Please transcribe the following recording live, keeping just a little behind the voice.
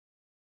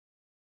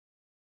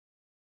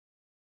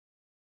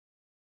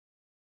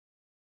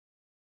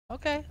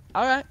Okay.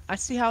 All right. I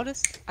see how it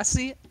is. I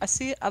see it. I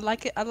see it. I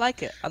like it. I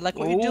like it. I like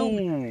what you're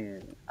doing.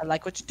 Ooh. I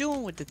like what you're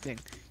doing with the thing.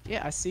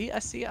 Yeah, I see it. I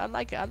see it. I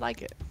like it. I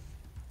like it.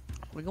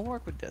 We can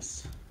work with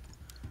this.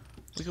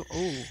 We go.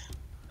 Ooh.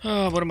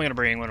 Oh, what am I gonna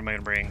bring? What am I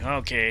gonna bring?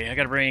 Okay, I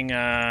gotta bring.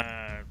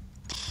 Oh,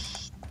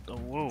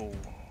 whoa.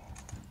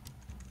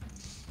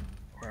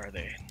 Where are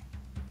they?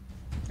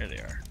 There they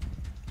are.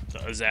 The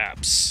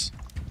Azaps,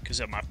 because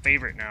they're my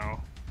favorite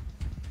now.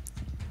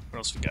 What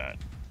else we got?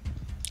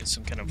 Get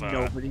some kind of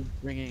Nobody's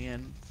bringing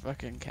in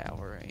fucking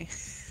cavalry.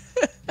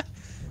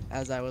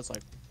 As I was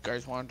like,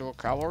 guys want to do a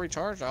cavalry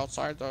charge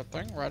outside the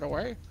thing right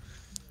away?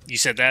 You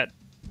said that?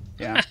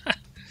 Yeah.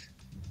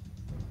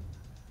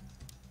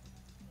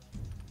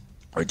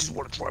 I just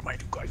want to try my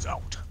new guys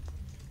out.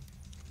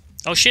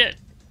 Oh shit!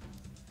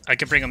 I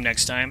could bring them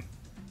next time.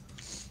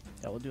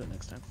 Yeah, we'll do it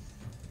next time.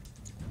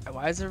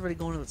 Why is everybody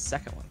going to the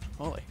second one?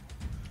 Holy.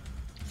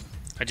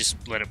 I just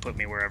let it put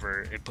me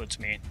wherever it puts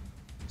me.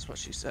 That's what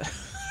she said.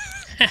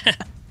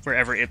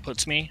 Wherever it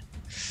puts me.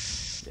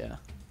 Yeah.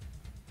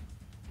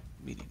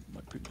 Meeting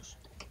my previous.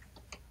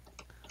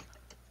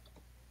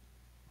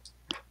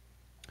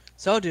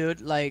 So,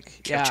 dude,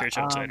 like, yeah. Church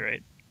outside,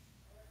 right?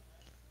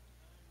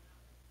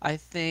 I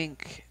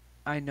think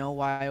I know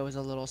why I was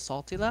a little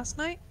salty last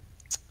night.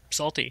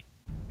 Salty.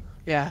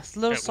 Yeah, it's a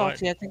little At what?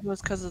 salty. I think it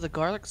was because of the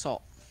garlic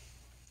salt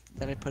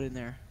that I put in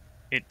there.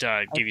 It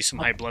gave you some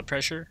high blood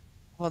pressure?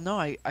 Well, no,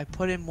 I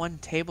put in 1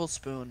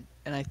 tablespoon,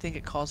 and I think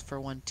it calls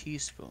for 1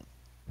 teaspoon.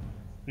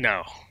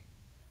 No.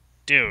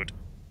 Dude.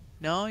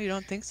 No, you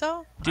don't think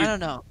so? Dude, I don't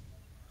know.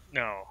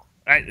 No.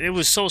 It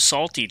was so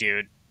salty,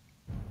 dude.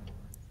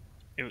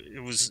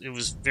 It was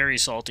very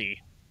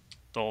salty,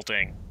 the whole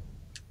thing.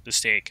 The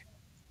steak.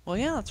 Well,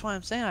 yeah, that's why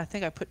I'm saying I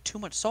think I put too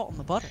much salt in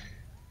the butter.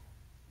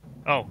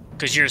 Oh,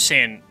 because you're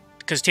saying...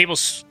 Because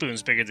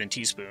tablespoon's bigger than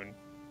teaspoon.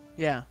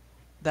 Yeah,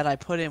 that I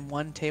put in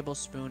 1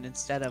 tablespoon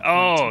instead of.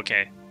 Oh,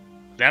 okay.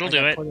 That'll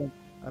do it. Put in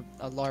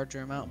a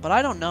larger amount, but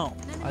I don't know.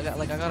 I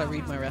gotta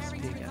read my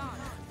recipe again.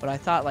 But I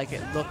thought like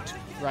it looked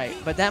right.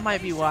 But that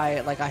might be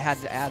why like I had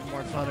to add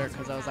more butter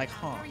because I was like,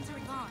 huh,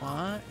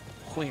 what?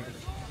 Weird.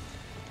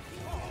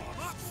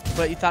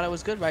 But you thought it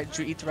was good, right? Did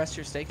you eat the rest of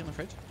your steak in the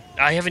fridge?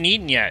 I haven't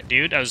eaten yet,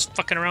 dude. I was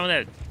fucking around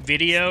with that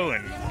video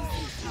and...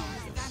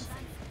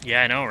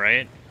 Yeah, I know,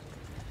 right?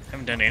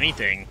 Haven't done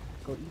anything.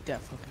 Go eat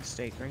that fucking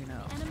steak right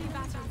now.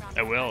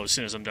 I will as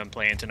soon as I'm done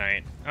playing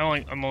tonight.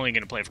 I'm only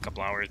gonna play for a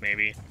couple hours,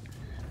 maybe.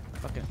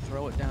 Fucking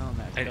throw it down.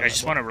 I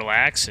just want to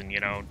relax and, you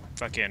know,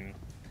 fucking...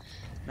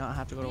 Not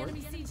have to go to work?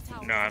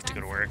 No, I have to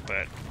go to work,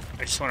 but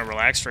I just want to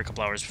relax for a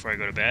couple hours before I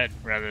go to bed,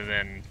 rather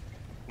than,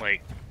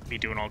 like, be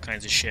doing all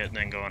kinds of shit and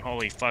then going,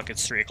 holy fuck,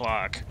 it's 3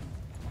 o'clock.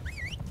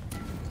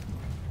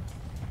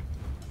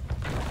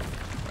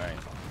 Right.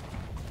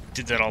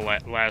 Did that all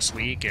last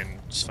week and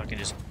just fucking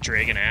just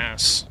dragging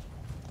ass.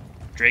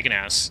 Dragging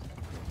ass.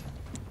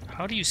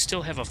 How do you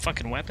still have a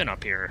fucking weapon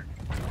up here?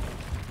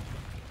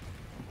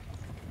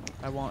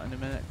 I won't in a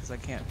minute because I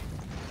can't.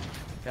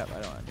 Yep,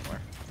 I don't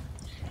anymore.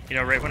 You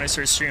know, right when I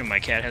start streaming, my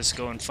cat has to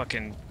go and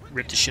fucking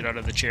rip the shit out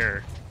of the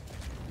chair.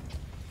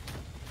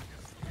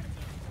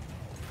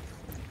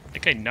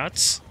 That guy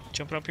nuts?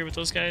 Jumping up here with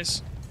those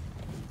guys?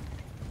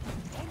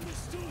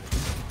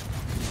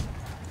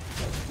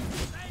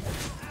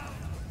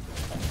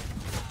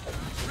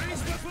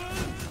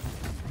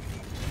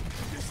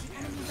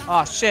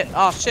 Oh shit,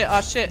 oh shit,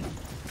 oh shit.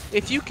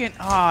 If you can.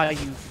 Ah, you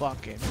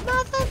fucking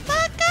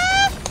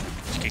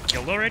motherfucker! Did you get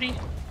killed already?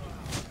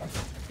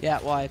 Yeah,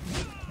 well, I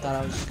thought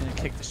I was just gonna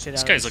kick the shit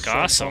out of These guys his look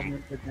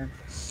awesome. but then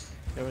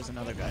there was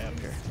another guy up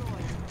here.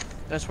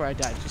 That's where I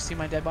died. Did you see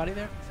my dead body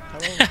there?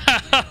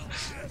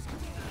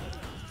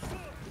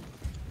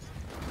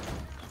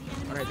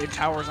 Alright, the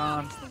tower's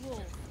on.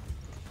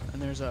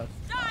 And there's a...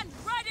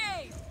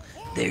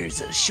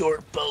 there's a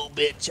short bow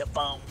bitch up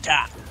on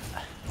top.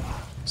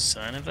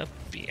 Son of a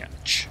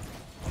bitch.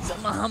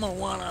 Some I'ma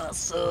wanna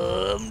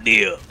some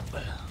dip.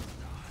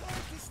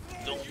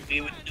 Don't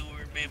give it to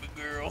her, baby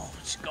girl.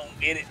 She's gonna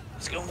get it.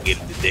 She's gonna get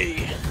it today.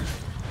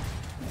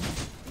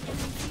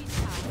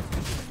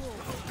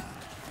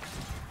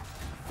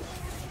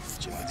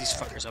 Did you move these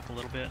fuckers up a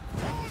little bit?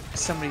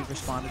 Somebody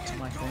responded to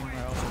my thing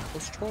where I was like,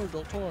 let's try,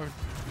 don't try.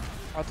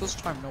 At this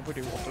time,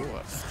 nobody will do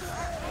it.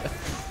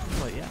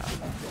 But yeah,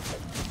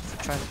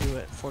 try to do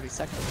it 40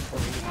 seconds before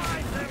we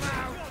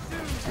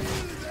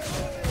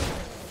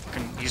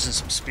Fucking using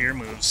some spear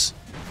moves.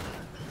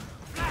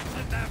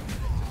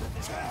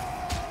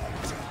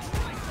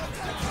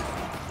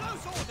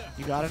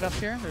 You got it up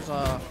here? There's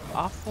a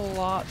awful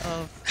lot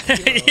of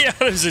Yeah,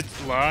 there's a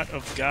lot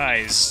of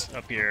guys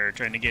up here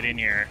trying to get in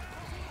here.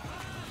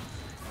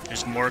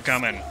 There's more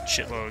coming.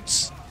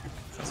 Shitloads.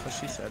 That's what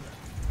she said.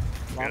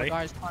 A lot Really? of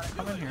guys trying to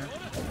come in here.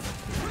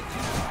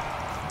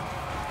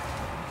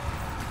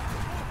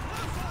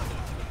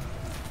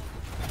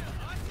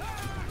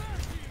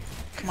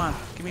 Come on,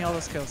 give me all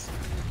those kills.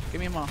 Give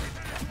me them all.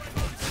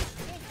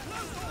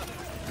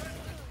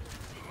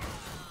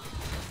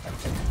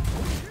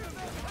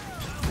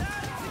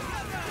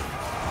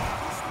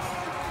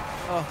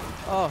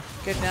 Oh,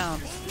 get down.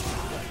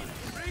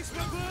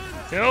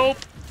 Help!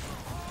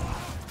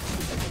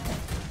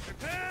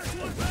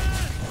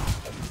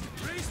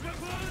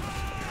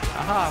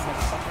 Aha,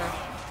 motherfucker.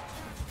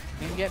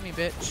 You can get me,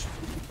 bitch.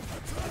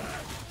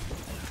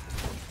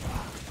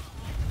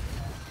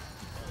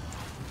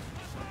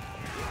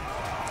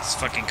 It's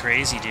fucking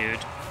crazy, dude.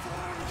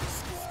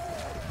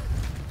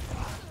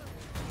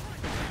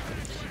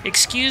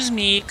 Excuse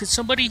me, could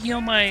somebody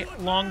heal my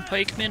long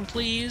pikeman,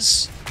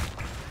 please?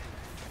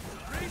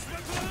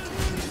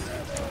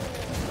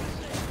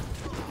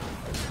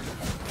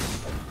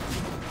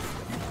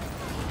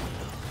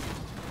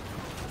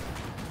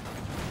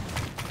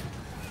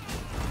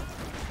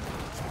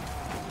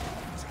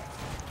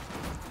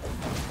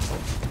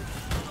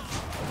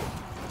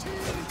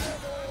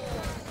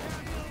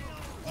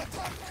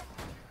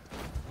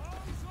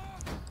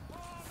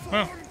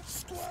 Huh.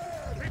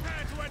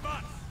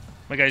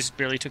 My guys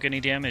barely took any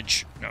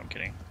damage. No, I'm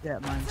kidding. Yeah,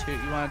 mine too.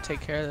 You want to take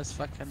care of this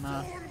fucking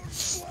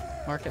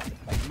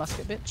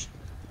musket bitch?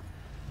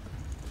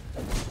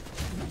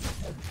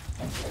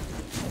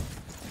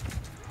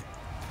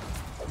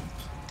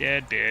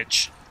 Dead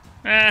bitch.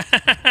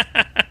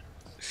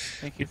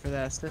 Thank you for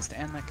that assist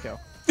and that kill.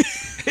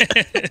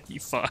 You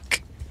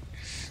fuck.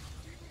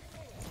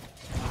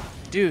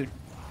 Dude,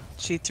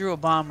 she threw a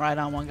bomb right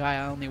on one guy.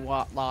 I only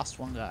lost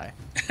one guy.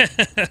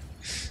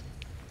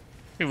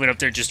 We went up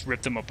there, just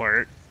ripped them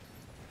apart.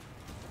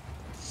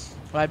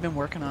 Well, I've been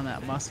working on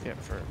that musket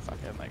for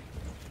fucking like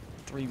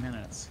 3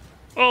 minutes.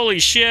 Holy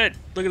shit!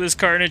 Look at this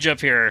carnage up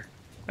here.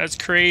 That's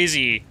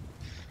crazy.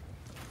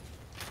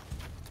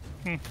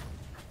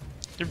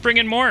 They're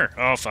bringing more.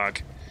 Oh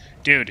fuck,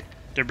 dude!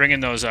 They're bringing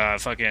those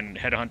fucking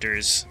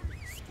headhunters.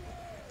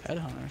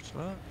 Headhunters?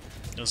 What?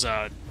 Those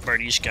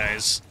Bardiche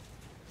guys.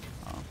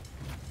 Oh,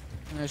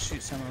 I'm gonna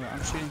shoot some of them.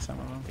 I'm shooting some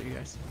of them for you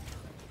guys.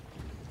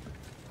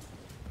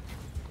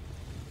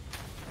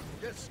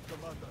 Yes,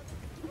 Commander.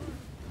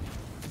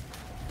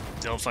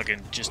 They'll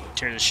fucking just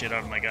tear the shit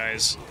out of my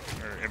guys,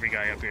 or every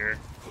guy up here.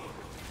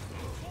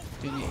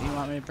 Do you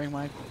want me to bring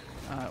my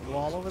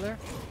wall over there?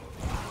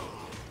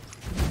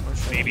 Or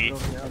should Maybe. I go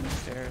over there on the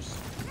stairs?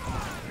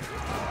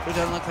 It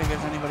doesn't look like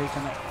there's anybody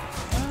coming.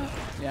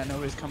 Yeah,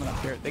 nobody's coming up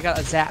here. They got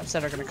Azaps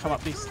that are gonna come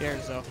up these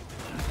stairs though.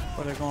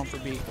 Or they're going for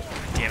B.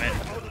 Damn it.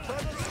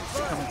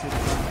 They're coming through the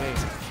front gate.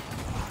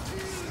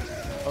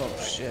 Oh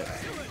shit.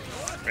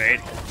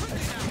 Right?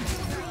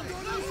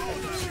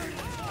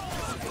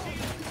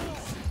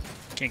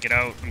 Can't get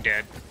out. I'm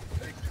dead.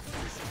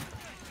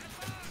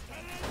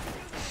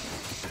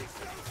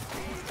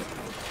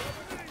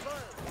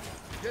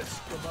 Yes,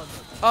 Commander.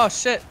 Oh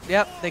shit.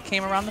 Yep, they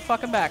came around the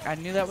fucking back. I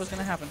knew that was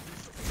gonna happen.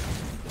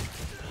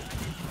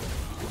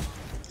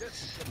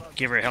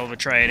 Give her a hell of a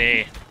try at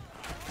A.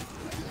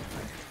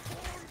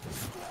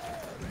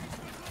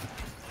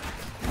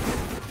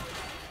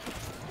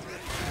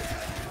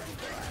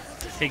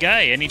 Hey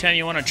guy, anytime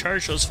you want to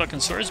charge those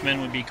fucking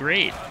swordsmen would be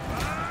great.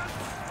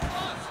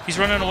 He's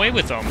running away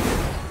with them.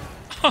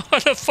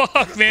 What the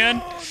fuck,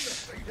 man?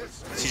 So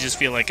you just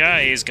feel like,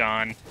 he's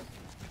gone.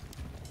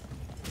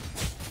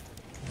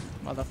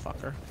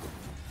 Motherfucker.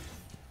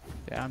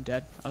 Yeah, I'm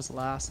dead. I was the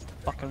last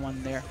fucking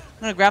one there.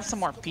 I'm gonna grab some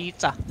more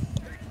pizza.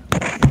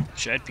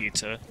 Shed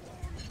pizza.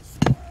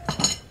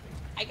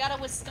 I got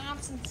a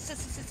Wisconsin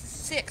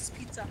 6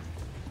 pizza.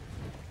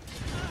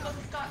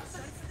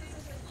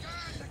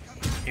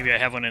 Maybe I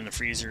have one in the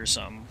freezer or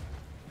something.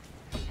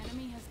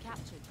 Enemy has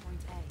captured point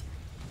A.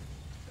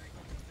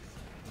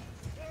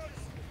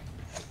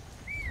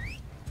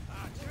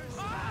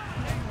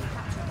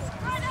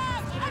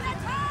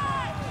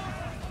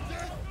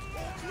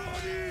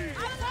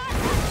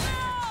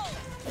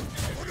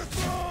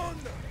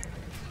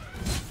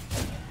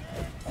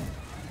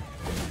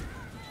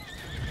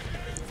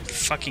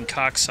 Fucking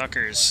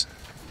cocksuckers.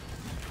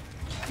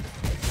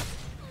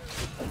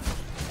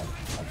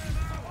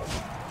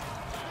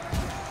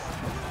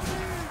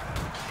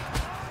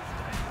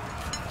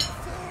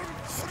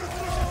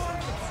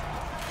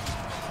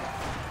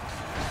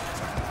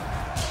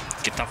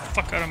 Get the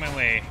fuck out of my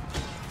way,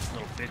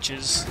 little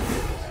bitches.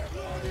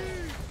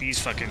 These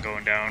fucking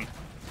going down.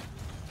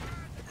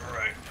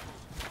 Alright.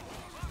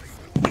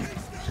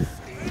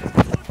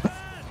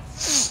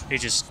 They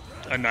just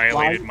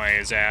annihilated my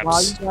Azaps.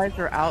 While you guys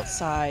are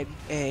outside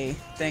A,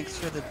 thanks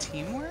for the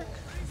teamwork?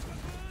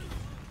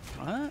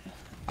 What?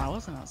 I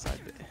wasn't outside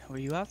A. Were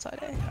you outside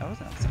A? I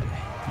wasn't outside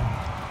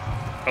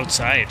A.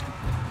 Outside?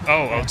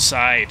 Oh, Yeah.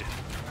 outside.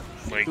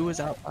 Like, Who was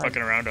outside?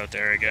 fucking around out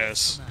there, I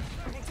guess.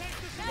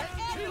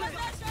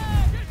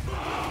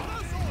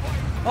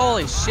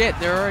 Holy shit,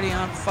 they're already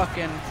on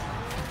fucking...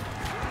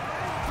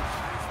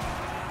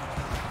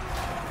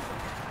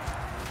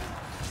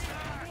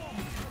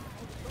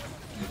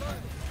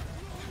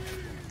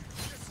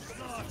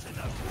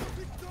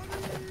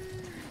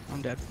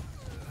 I'm dead.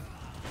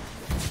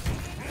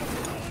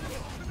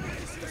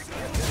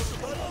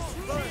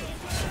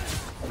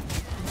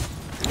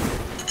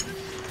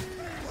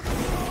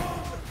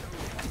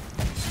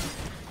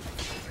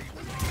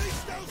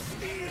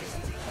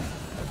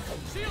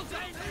 Shields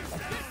out!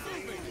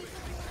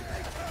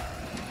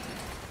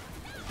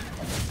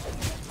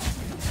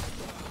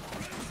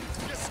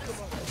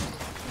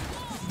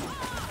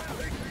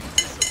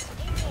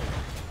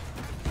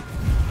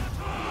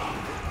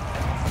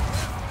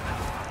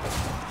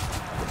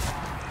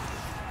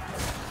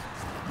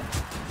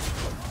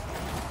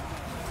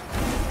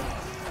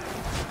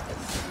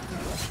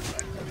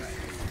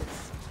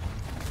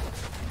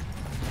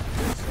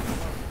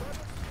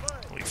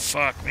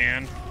 Fuck,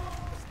 man.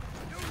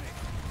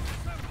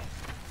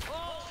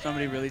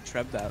 Somebody really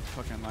trebbed that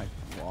fucking like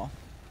wall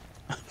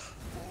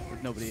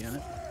with nobody in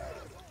it.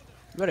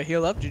 You better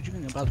heal up, dude.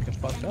 You're about to get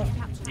fucked up.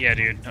 Yeah,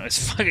 dude. I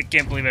fucking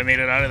can't believe I made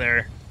it out of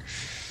there.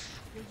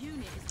 Your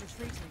unit is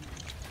retreating.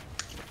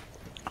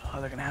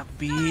 Oh, they're gonna have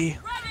B.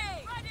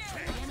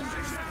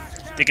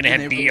 They're gonna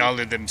And have they B really- all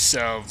to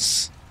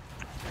themselves.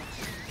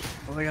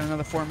 Well, they got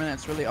another 4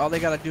 minutes. Really, all they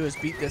gotta do is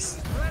beat this.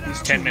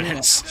 These 10 2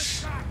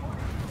 minutes.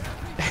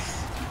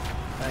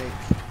 Like,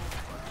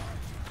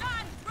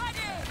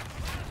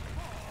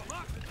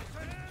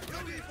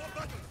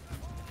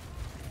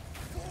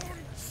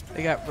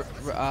 they got the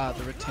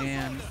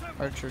rattan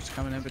archers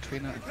coming in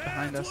between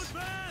behind us.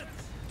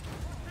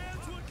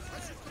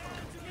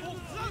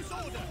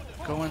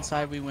 Go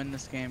inside, we win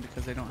this game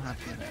because they don't have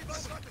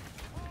units.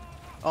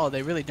 Oh,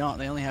 they really don't.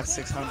 They only have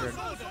 600.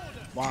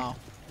 Wow.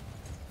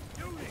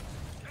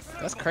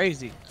 That's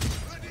crazy.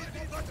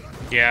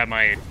 Yeah,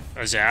 my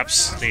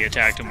Azaps, they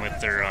attacked them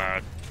with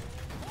their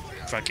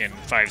fucking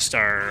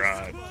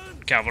 5-star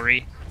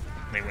cavalry.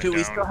 They went Dude,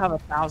 we down. still have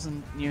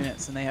 1,000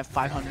 units and they have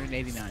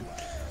 589.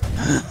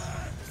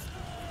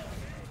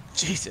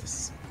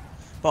 Jesus.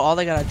 But all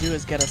they gotta do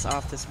is get us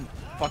off this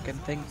fucking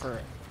thing for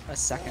a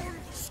second.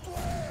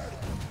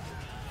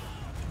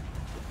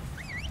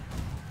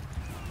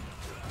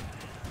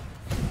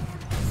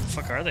 The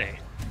fuck are they?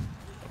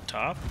 Up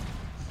top?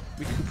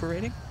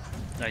 Recuperating?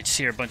 I just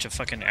hear a bunch of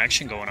fucking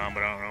action going on,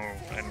 but I don't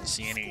know. I don't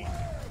see any.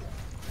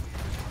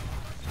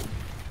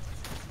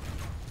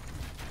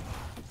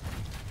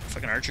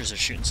 Fucking archers are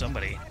shooting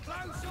somebody.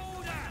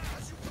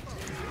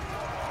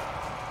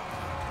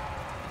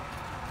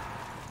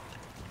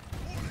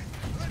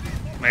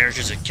 My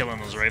archers are killing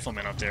those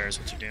riflemen up there is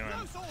what you're doing.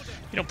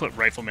 You don't put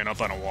riflemen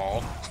up on a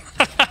wall.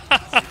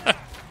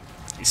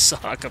 They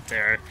suck up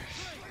there.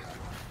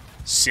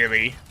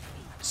 Silly.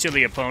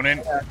 Silly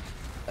opponent.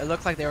 It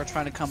looked like they were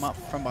trying to come up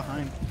from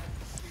behind.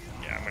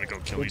 Yeah, I'm gonna go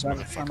kill They these got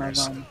it from our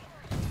motherfuckers. run.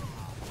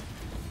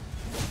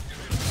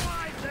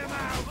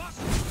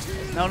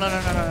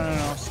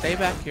 No. Stay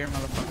back here,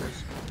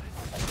 motherfuckers.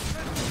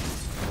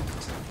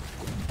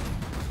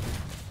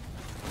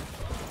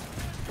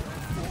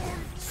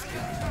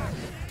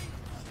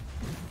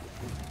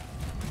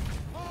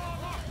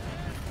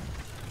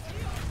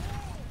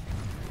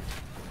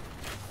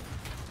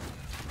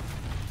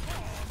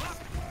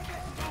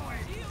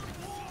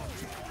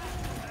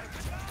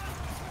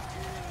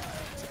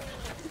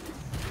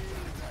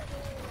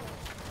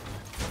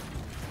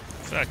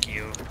 Fuck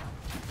you.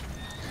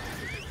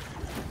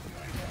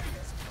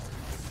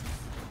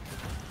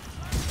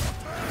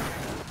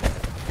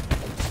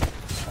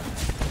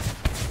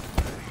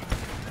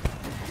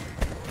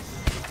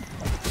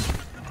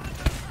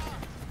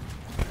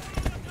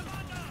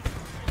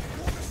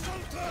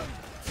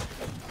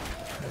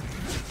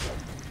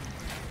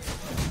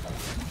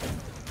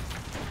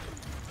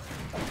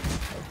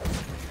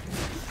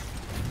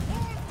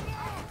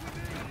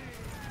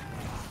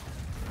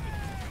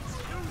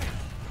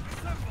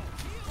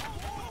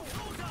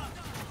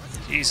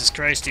 Jesus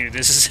Christ, dude,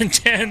 this is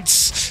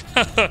intense.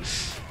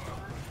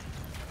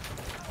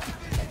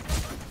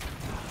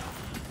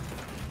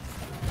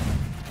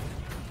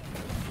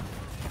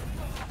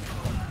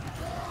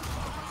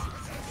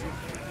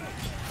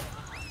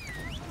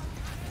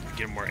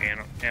 Get more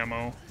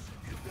ammo.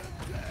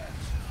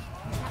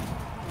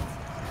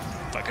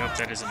 Fuck up,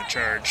 that isn't a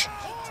charge.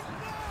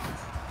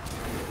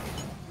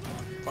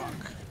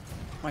 Fuck.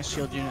 My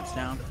shield unit's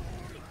down.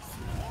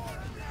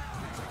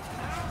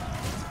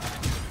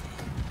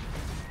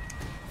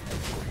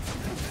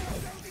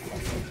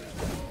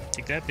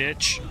 Take that,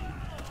 bitch.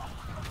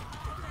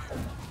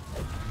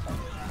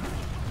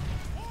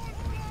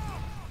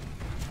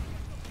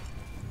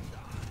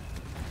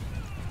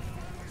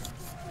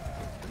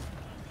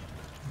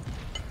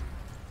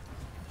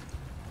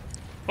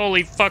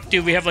 Holy fuck,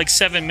 dude, we have like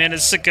 7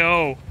 minutes to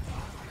go.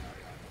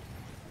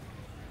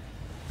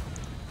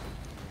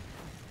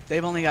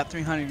 They've only got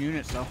 300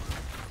 units though.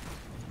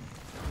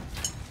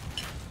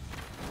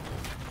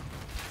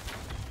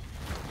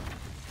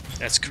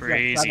 That's got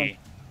crazy.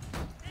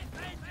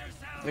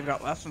 They've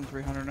got less than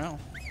 300 now.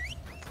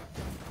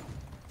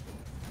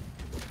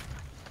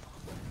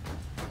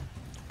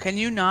 Can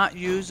you not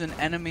use an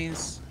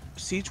enemy's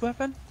siege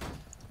weapon?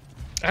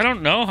 I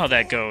don't know how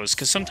that goes,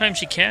 because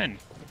sometimes you can.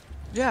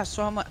 Yeah,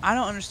 so I'm like, I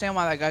don't understand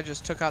why that guy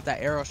just took out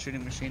that arrow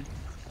shooting machine.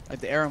 Like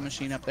the arrow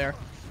machine up there.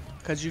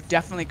 Because you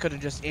definitely could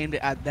have just aimed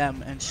it at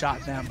them and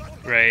shot them.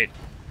 Right.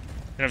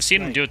 And I've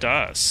seen him Right. do it to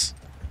us.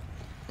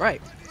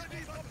 Right.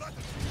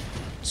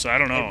 So I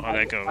don't know Like, how that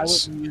I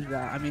goes. wouldn't use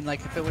that. I mean,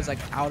 like, if it was, like,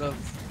 out of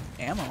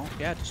ammo,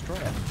 yeah, destroy it.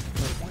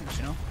 For the points,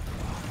 you know?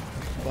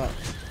 But,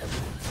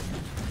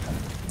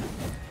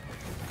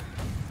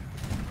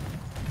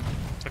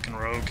 Fucking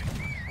Rogue.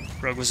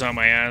 Rogue was on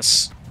my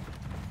ass.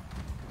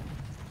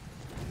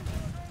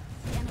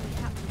 The enemy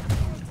captured the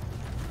point.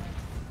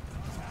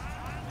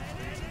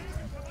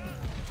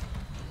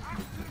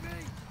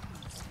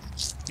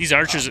 These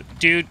archers,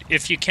 dude,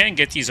 if you can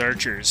get these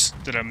archers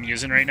that I'm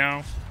using right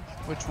now,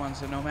 Which one's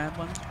the nomad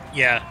one?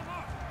 Yeah.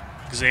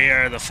 Because they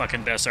are the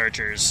fucking best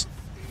archers.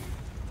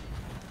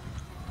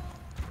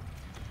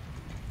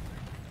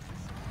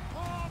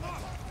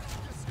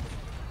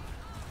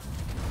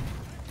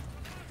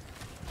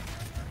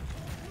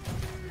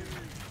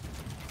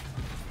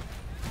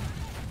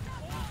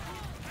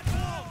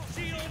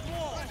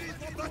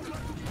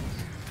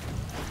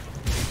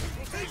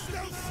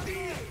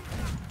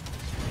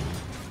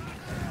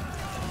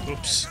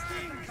 Oops.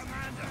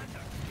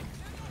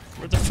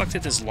 Where the fuck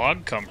did this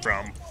log come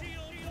from?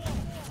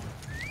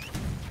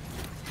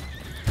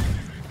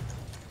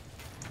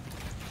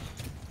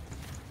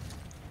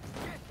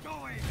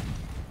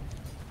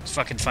 It's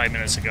fucking 5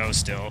 minutes ago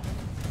still.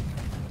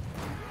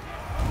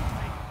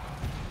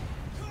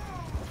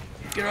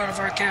 Get out of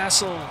our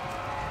castle!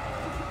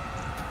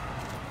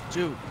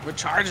 Dude, we're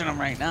charging them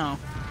right now.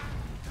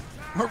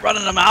 We're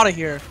running them out of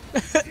here.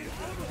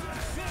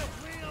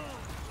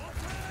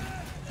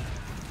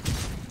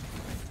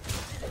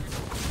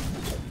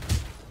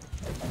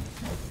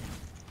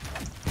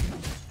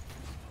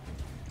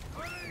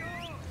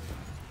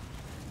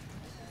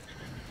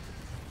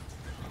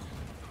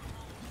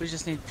 We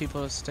just need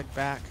people to stick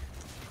back.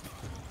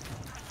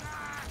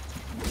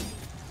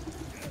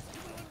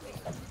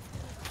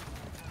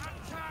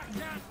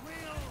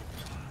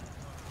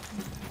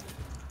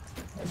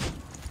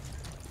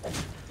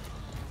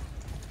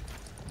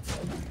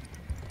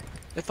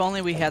 If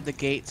only we had the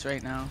gates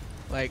right now.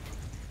 Like,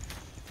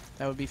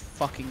 that would be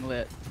fucking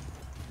lit.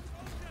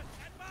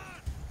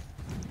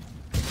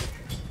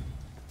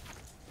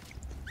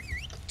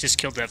 Just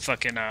killed that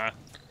fucking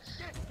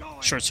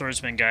short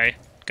swordsman guy.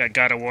 Got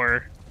God of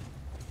War.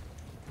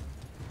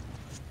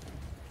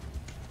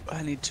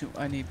 I need two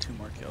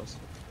more kills.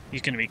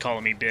 He's gonna be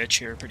calling me bitch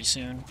here pretty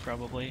soon,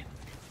 probably.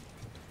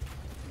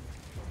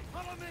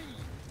 Follow me!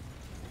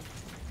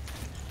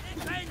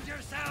 Defend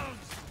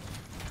yourselves!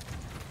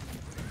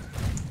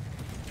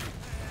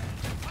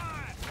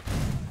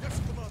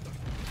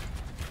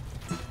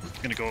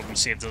 Gonna go over and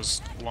save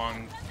those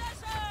long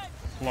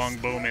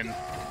bowmen.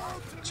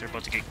 So they're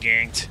about to get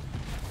ganked.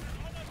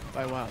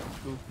 By wow.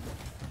 Ooh.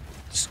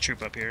 Just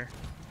troop up here.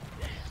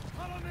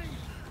 Follow me!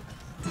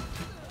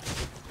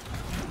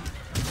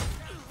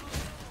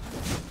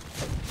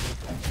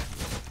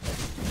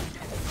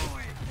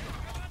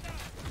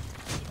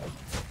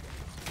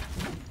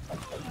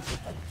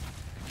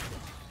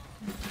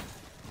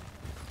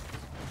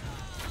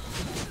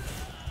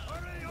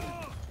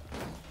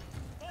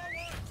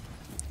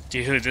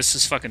 Dude, this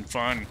is fucking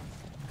fun.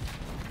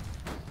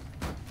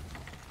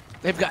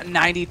 They've got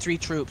 93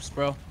 troops,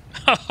 bro.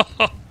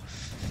 I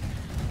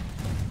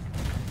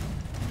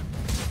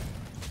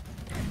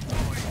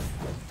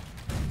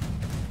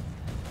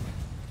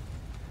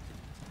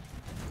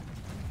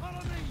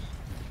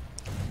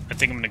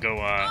think I'm gonna go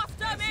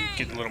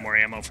get a little more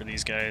ammo for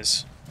these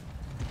guys.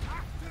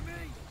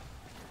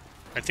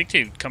 I think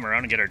they'd come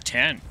around and get our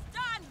tent.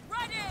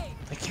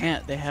 They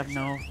can't. They have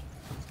no...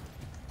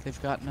 They've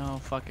got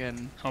no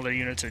fucking... All their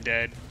units are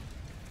dead.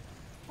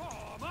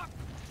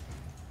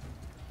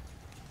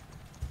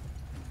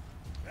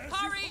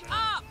 Hurry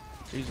up!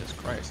 Jesus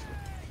Christ.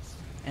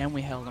 And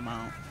we held them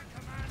out.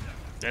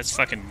 That's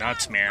fucking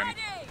nuts, man.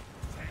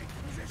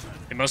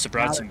 They must have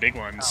brought some big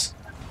ones.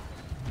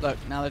 Look,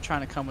 now they're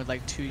trying to come with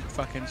like 2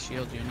 fucking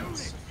shield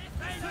units.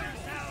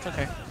 It's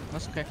okay.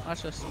 That's okay.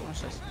 Watch this.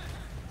 Watch this.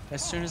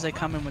 As soon as they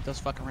come in with those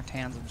fucking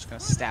rattans, I'm just gonna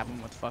stab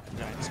them with fucking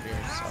giant spears,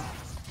 so...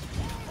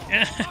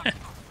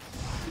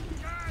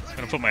 I'm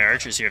gonna put my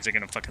archers here if they're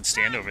gonna fucking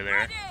stand over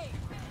there.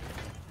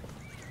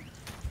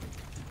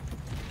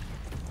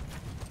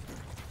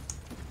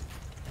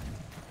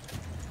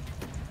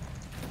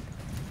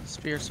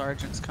 Spear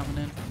sergeant's coming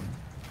in.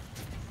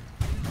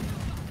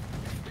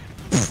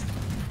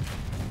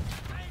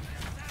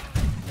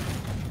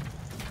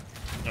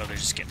 Oh, they're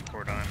just getting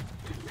poured on.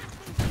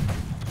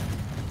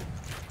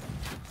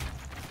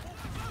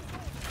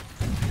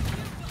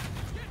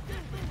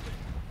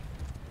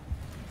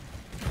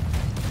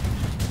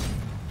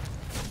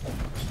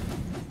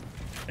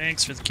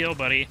 Thanks for the kill,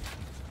 buddy.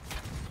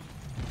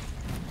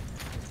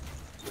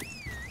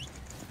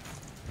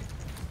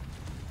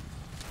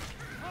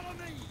 Follow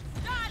me!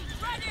 Stand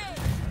ready!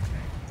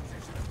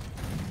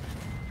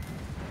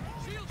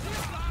 Shield,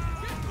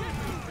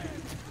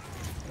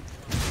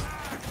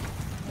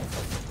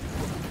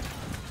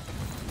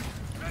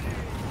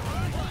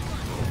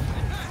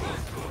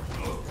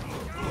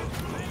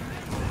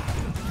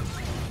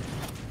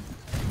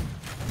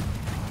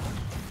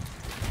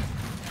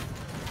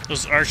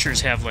 Those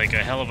archers have like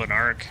a hell of an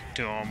arc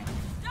to them.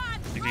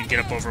 They can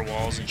get up over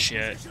walls and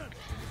shit.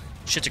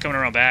 Shit, they're coming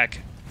around back.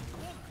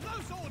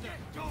 Stand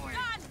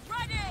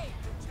ready!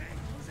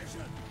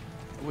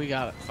 We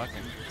got it fucking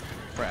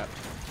prepped.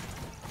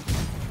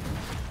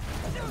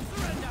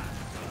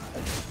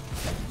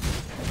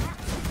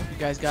 You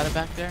guys got it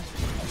back there?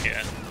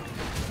 Yeah.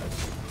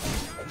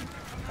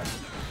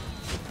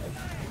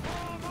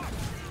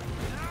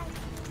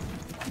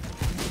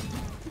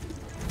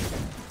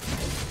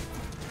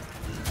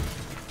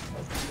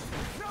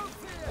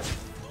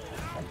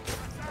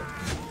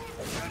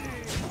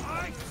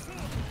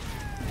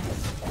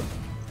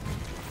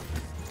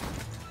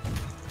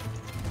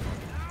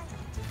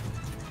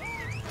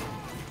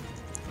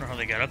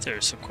 they got up there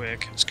so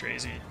quick. It's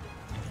crazy.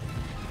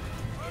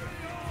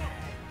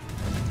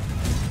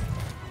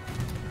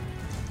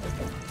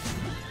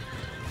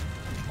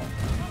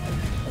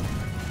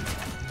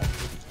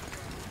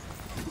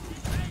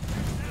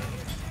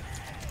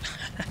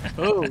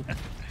 Oh,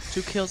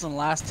 2 kills in the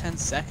last 10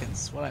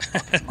 seconds. What I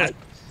fucking like.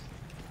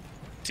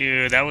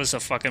 Dude, that was the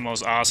fucking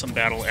most awesome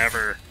battle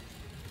ever.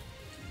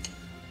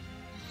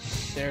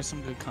 There's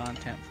some good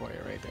content for you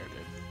right there,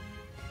 dude.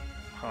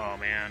 Oh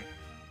man,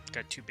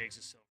 got 2 bags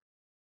of silver.